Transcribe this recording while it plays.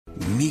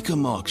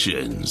Mecum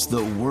Auctions,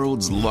 the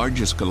world's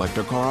largest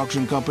collector car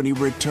auction company,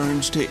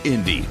 returns to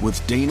Indy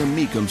with Dana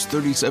Mecum's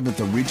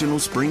 37th Original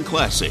Spring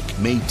Classic,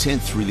 May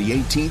 10th through the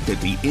 18th at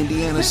the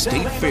Indiana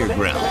State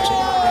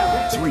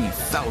Fairgrounds.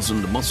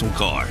 3,000 muscle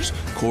cars,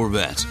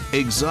 Corvettes,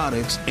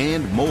 exotics,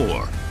 and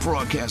more.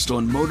 Broadcast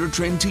on Motor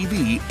Trend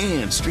TV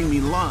and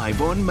streaming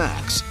live on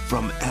Max.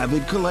 From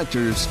avid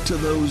collectors to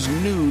those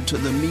new to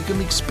the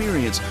Mecum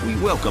experience, we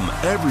welcome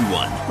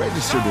everyone.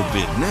 Register to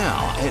bid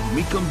now at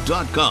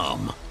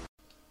Mecum.com.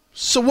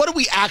 So what are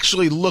we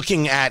actually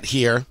looking at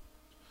here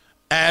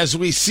as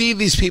we see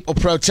these people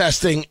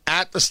protesting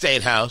at the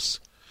State House?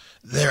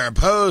 They're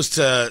opposed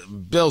to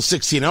Bill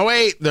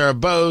 1608. They're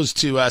opposed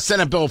to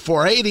Senate Bill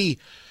 480.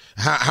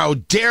 How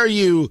dare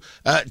you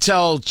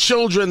tell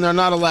children they're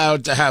not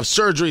allowed to have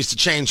surgeries to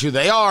change who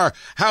they are?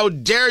 How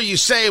dare you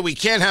say we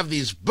can't have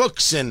these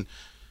books in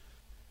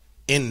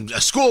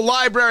school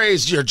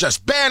libraries? You're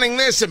just banning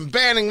this and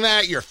banning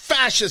that. You're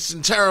fascist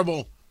and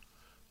terrible.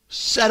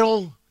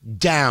 Settle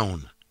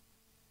down.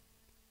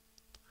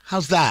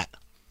 How's that?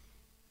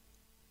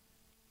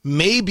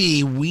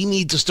 Maybe we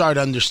need to start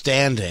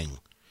understanding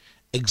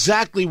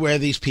exactly where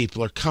these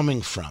people are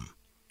coming from.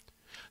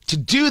 To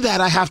do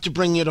that, I have to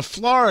bring you to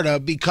Florida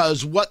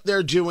because what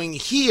they're doing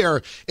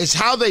here is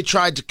how they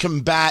tried to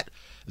combat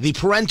the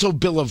Parental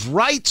Bill of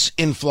Rights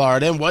in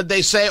Florida. And what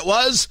they say it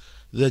was?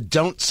 The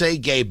Don't Say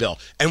Gay bill.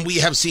 And we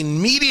have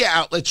seen media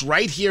outlets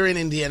right here in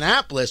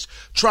Indianapolis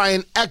try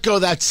and echo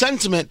that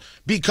sentiment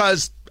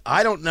because,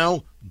 I don't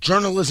know,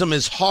 journalism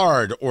is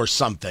hard or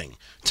something.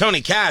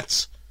 Tony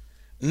Katz,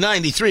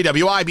 93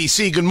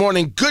 WIBC. Good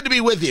morning. Good to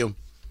be with you.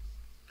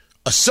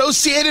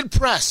 Associated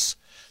Press,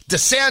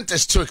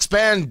 DeSantis to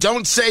expand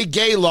Don't Say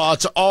Gay law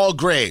to all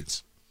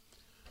grades.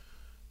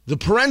 The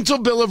Parental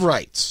Bill of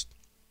Rights,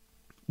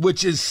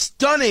 which is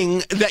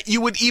stunning that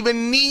you would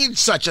even need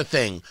such a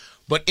thing.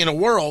 But in a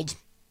world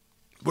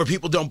where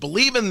people don't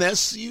believe in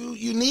this,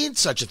 you need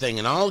such a thing.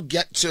 And I'll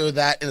get to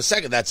that in a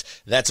second.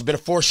 That's a bit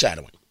of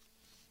foreshadowing.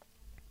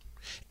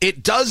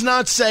 It does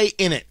not say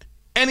in it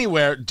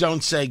anywhere,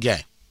 don't say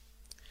gay.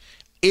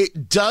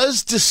 It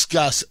does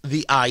discuss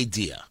the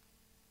idea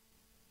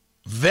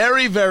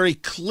very, very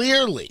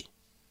clearly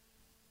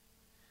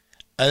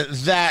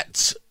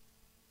that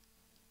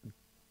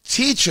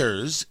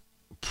teachers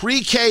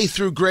pre-K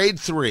through grade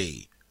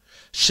 3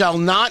 shall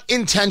not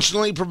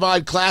intentionally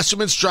provide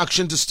classroom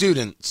instruction to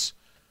students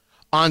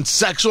on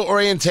sexual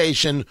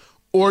orientation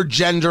or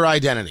gender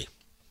identity.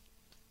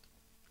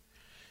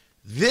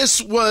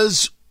 This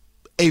was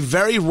a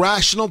very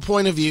rational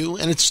point of view,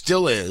 and it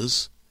still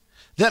is,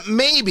 that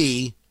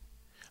maybe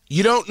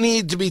you don't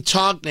need to be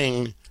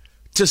talking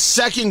to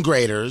second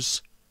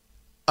graders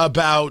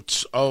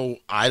about,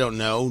 I don't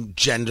know,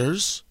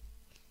 genders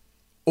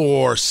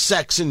or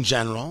sex in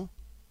general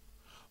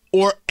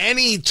or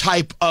any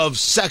type of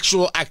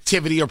sexual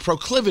activity or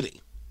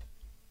proclivity.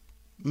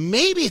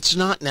 Maybe it's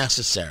not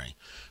necessary.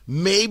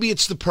 Maybe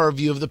it's the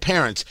purview of the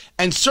parents.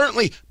 And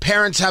certainly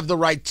parents have the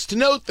rights to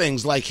know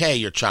things like, hey,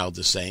 your child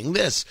is saying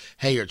this.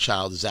 Hey, your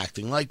child is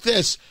acting like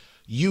this.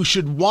 You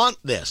should want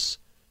this.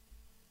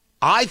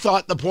 I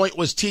thought the point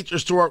was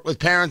teachers to work with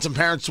parents and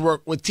parents to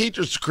work with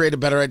teachers to create a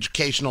better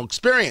educational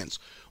experience.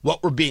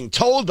 What we're being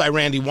told by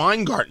Randy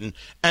Weingarten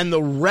and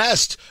the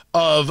rest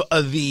of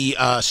the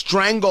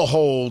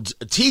stranglehold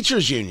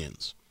teachers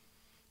unions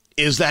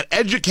is that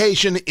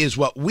education is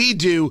what we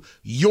do.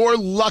 You're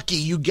lucky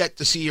you get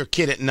to see your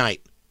kid at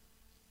night.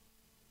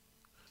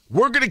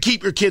 We're going to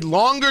keep your kid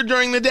longer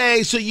during the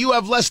day so you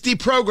have less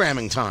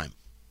deprogramming time.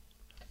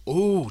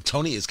 Ooh,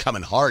 Tony is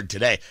coming hard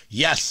today.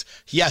 Yes,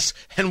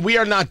 and we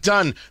are not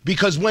done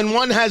because when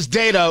one has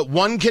data,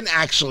 one can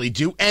actually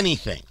do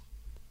anything.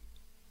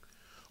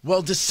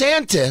 Well,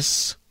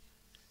 DeSantis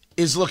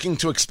is looking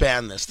to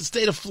expand this. The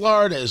state of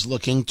Florida is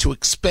looking to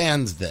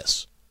expand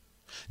this.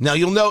 Now,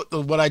 you'll note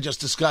that what I just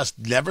discussed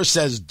never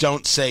says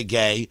don't say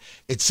gay.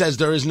 It says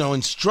there is no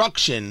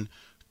instruction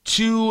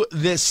to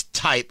this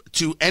type,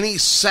 to any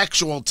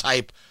sexual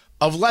type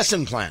of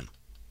lesson plan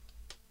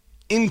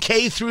in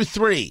K through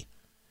 3.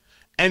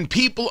 And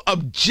people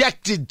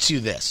objected to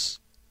this.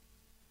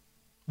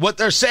 What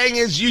they're saying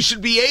is you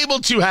should be able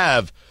to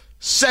have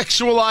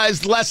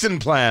sexualized lesson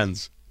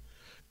plans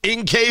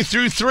in K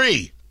through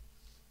 3.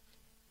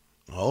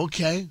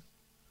 Okay.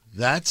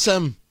 That's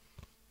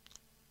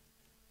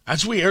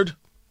weird.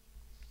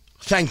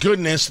 Thank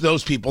goodness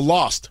those people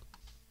lost.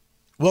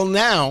 Well,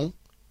 now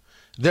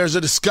there's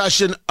a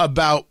discussion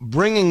about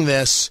bringing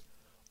this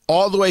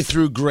all the way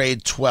through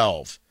grade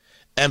 12.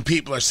 And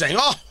people are saying,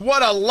 oh,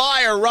 what a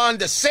liar Ron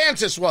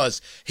DeSantis was.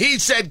 He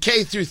said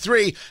K through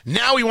 3.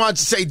 Now he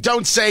wants to say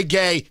don't say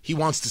gay. He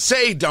wants to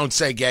say don't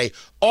say gay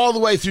all the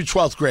way through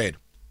 12th grade.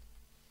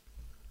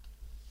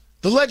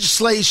 The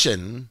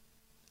legislation,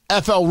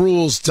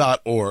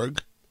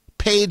 flrules.org,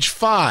 page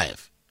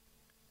 5.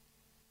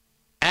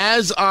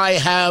 As I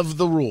have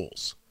the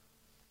rules.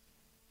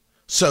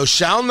 So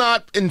shall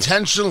not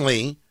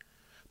intentionally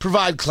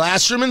provide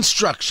classroom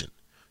instruction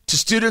to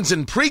students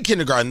in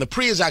pre-kindergarten. The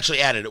pre is actually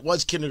added. It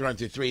was kindergarten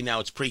through 3. Now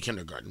it's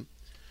pre-kindergarten.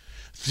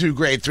 through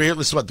grade 3, at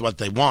least what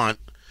they want,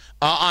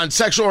 on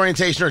sexual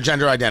orientation or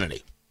gender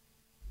identity.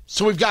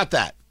 So we've got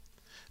that.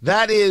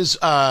 That is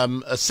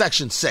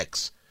Section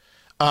 6.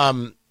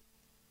 Number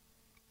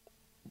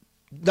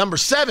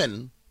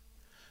 7,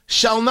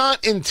 shall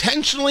not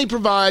intentionally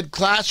provide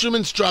classroom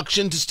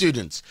instruction to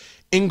students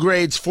in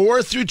grades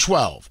 4 through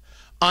 12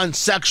 on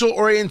sexual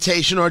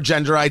orientation or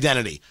gender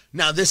identity.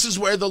 Now, this is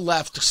where the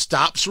left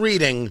stops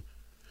reading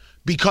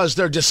because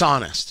they're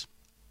dishonest.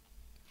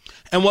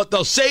 And what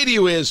they'll say to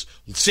you is,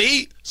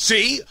 see,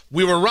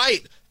 we were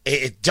right.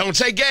 Don't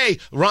say gay.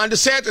 Ron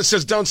DeSantis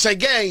says don't say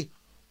gay.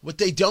 What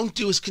they don't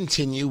do is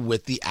continue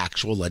with the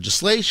actual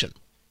legislation.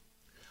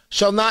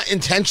 Shall not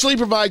intentionally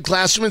provide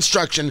classroom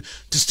instruction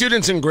to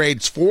students in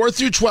grades 4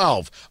 through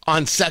 12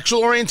 on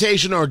sexual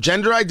orientation or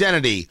gender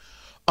identity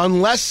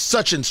unless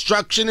such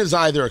instruction is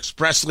either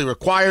expressly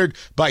required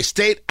by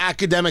state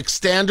academic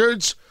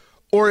standards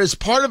or is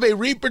part of a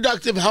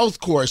reproductive health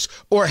course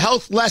or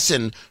health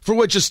lesson for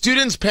which a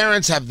student's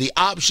parents have the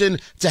option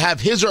to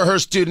have his or her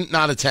student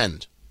not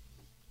attend.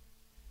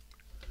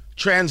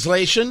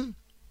 Translation: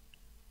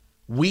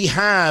 we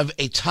have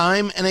a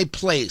time and a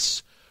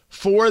place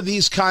for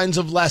these kinds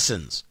of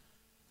lessons,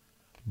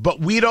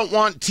 but we don't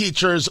want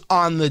teachers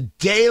on the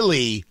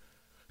daily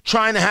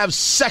trying to have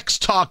sex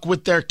talk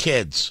with their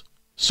kids.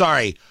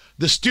 Sorry,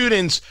 the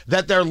students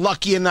that they're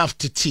lucky enough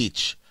to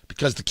teach,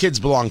 because the kids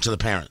belong to the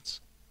parents.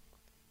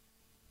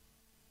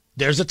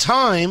 There's a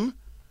time,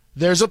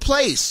 there's a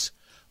place.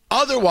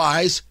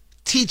 Otherwise,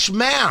 teach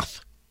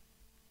math.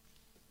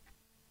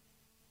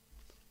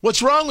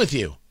 What's wrong with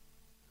you?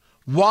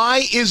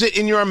 Why is it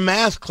in your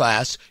math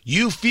class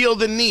you feel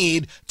the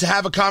need to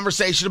have a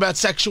conversation about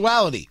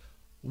sexuality?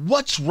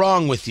 What's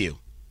wrong with you?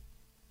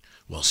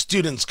 Well,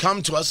 students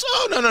come to us.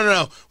 Oh,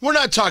 no. We're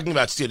not talking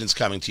about students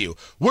coming to you.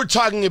 We're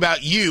talking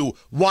about you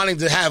wanting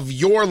to have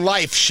your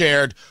life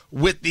shared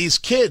with these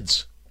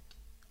kids.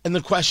 And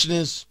the question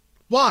is,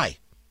 why?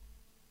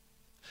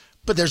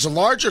 But there's a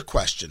larger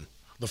question.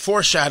 The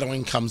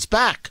foreshadowing comes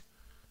back.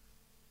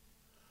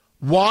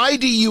 Why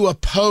do you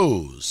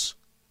oppose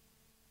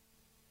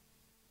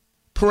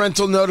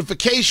parental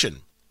notification?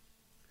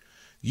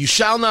 You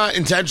shall not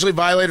intentionally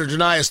violate or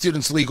deny a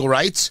student's legal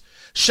rights,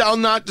 shall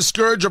not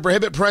discourage or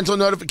prohibit parental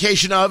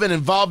notification of and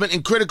involvement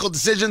in critical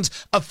decisions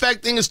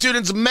affecting a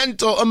student's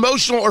mental,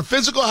 emotional, or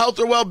physical health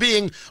or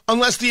well-being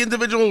unless the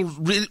individual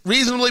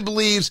reasonably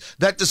believes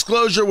that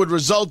disclosure would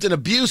result in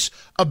abuse,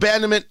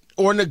 abandonment,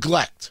 or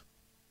neglect.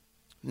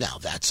 Now,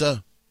 that's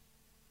a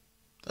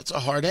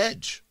hard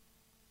edge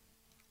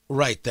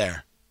right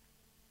there.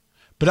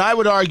 But I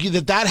would argue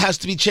that has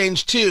to be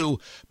changed too,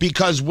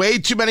 because way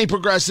too many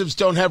progressives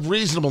don't have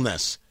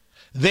reasonableness.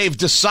 They've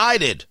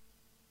decided,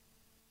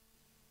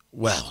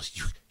 well,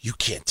 you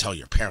can't tell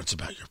your parents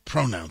about your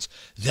pronouns.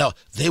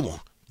 They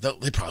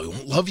probably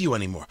won't love you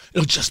anymore.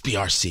 It'll just be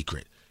our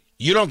secret.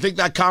 You don't think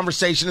that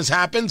conversation has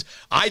happened?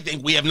 I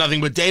think we have nothing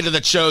but data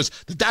that shows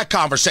that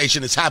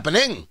conversation is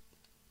happening.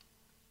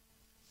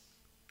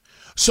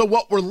 So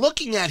what we're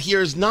looking at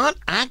here is not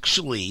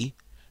actually,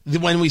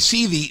 when we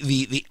see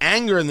the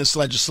anger in this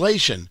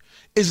legislation,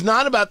 is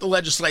not about the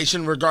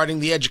legislation regarding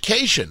the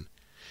education.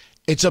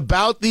 It's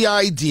about the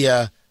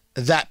idea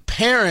that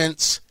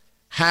parents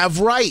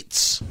have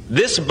rights.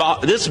 This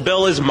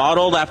bill is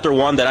modeled after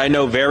one that I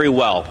know very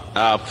well,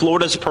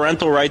 Florida's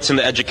parental rights in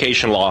the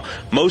education law.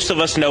 Most of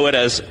us know it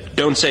as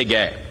Don't Say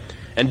Gay.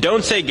 And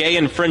Don't Say Gay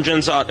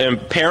infringes on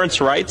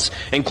parents' rights,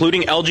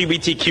 including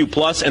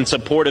LGBTQ+ and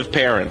supportive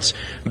parents.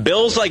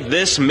 Bills like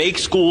this make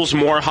schools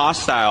more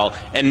hostile,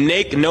 and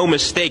make no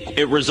mistake,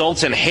 it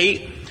results in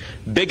hate,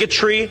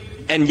 bigotry,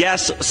 and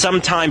yes,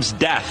 sometimes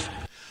death.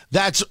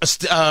 That's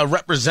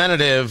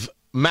Representative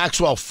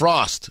Maxwell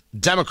Frost,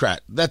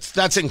 Democrat.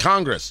 That's in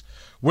Congress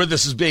where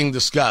this is being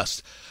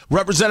discussed.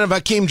 Representative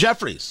Hakeem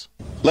Jeffries.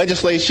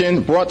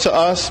 Legislation brought to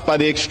us by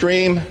the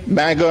extreme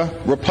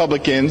MAGA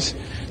Republicans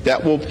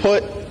that will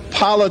put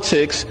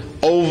politics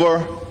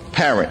over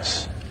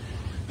parents.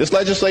 This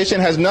legislation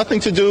has nothing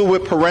to do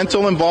with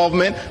parental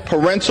involvement,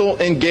 parental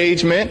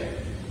engagement,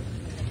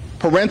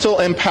 parental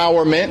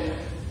empowerment.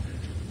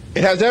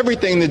 It has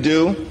everything to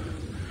do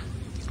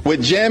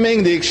with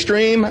jamming the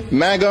extreme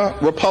MAGA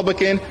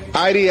Republican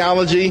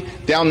ideology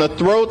down the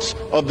throats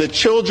of the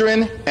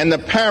children and the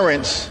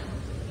parents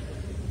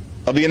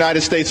of the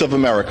United States of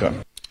America.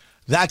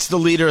 That's the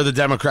leader of the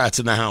Democrats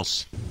in the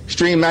House.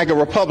 Extreme MAGA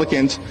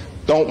Republicans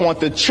don't want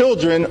the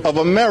children of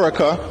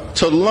America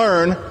to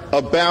learn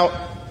about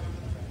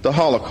the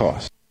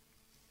Holocaust.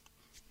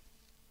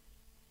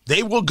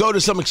 They will go to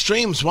some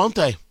extremes, won't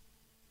they?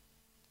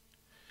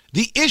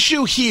 The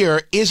issue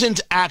here isn't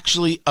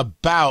actually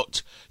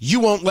about you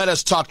won't let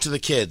us talk to the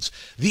kids.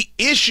 The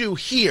issue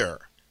here,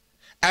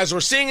 as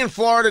we're seeing in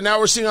Florida, now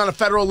we're seeing on a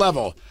federal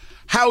level,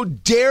 how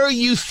dare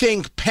you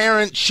think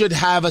parents should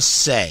have a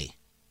say?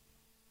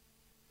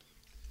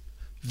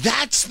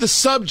 That's the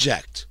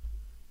subject.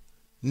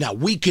 Now,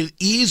 we could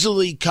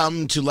easily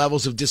come to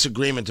levels of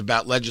disagreement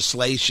about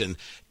legislation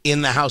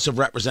in the House of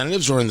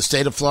Representatives or in the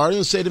state of Florida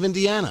and the state of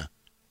Indiana.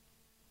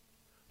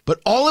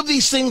 But all of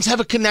these things have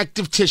a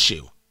connective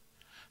tissue.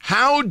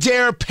 How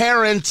dare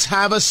parents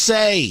have a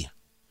say?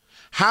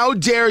 How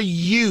dare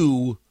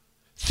you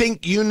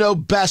think you know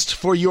best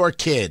for your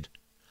kid?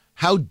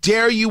 How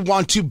dare you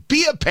want to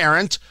be a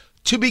parent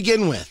to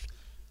begin with?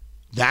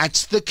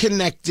 That's the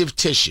connective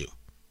tissue.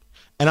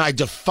 And I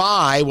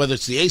defy, whether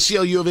it's the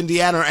ACLU of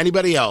Indiana or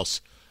anybody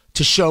else,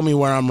 to show me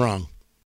where I'm wrong.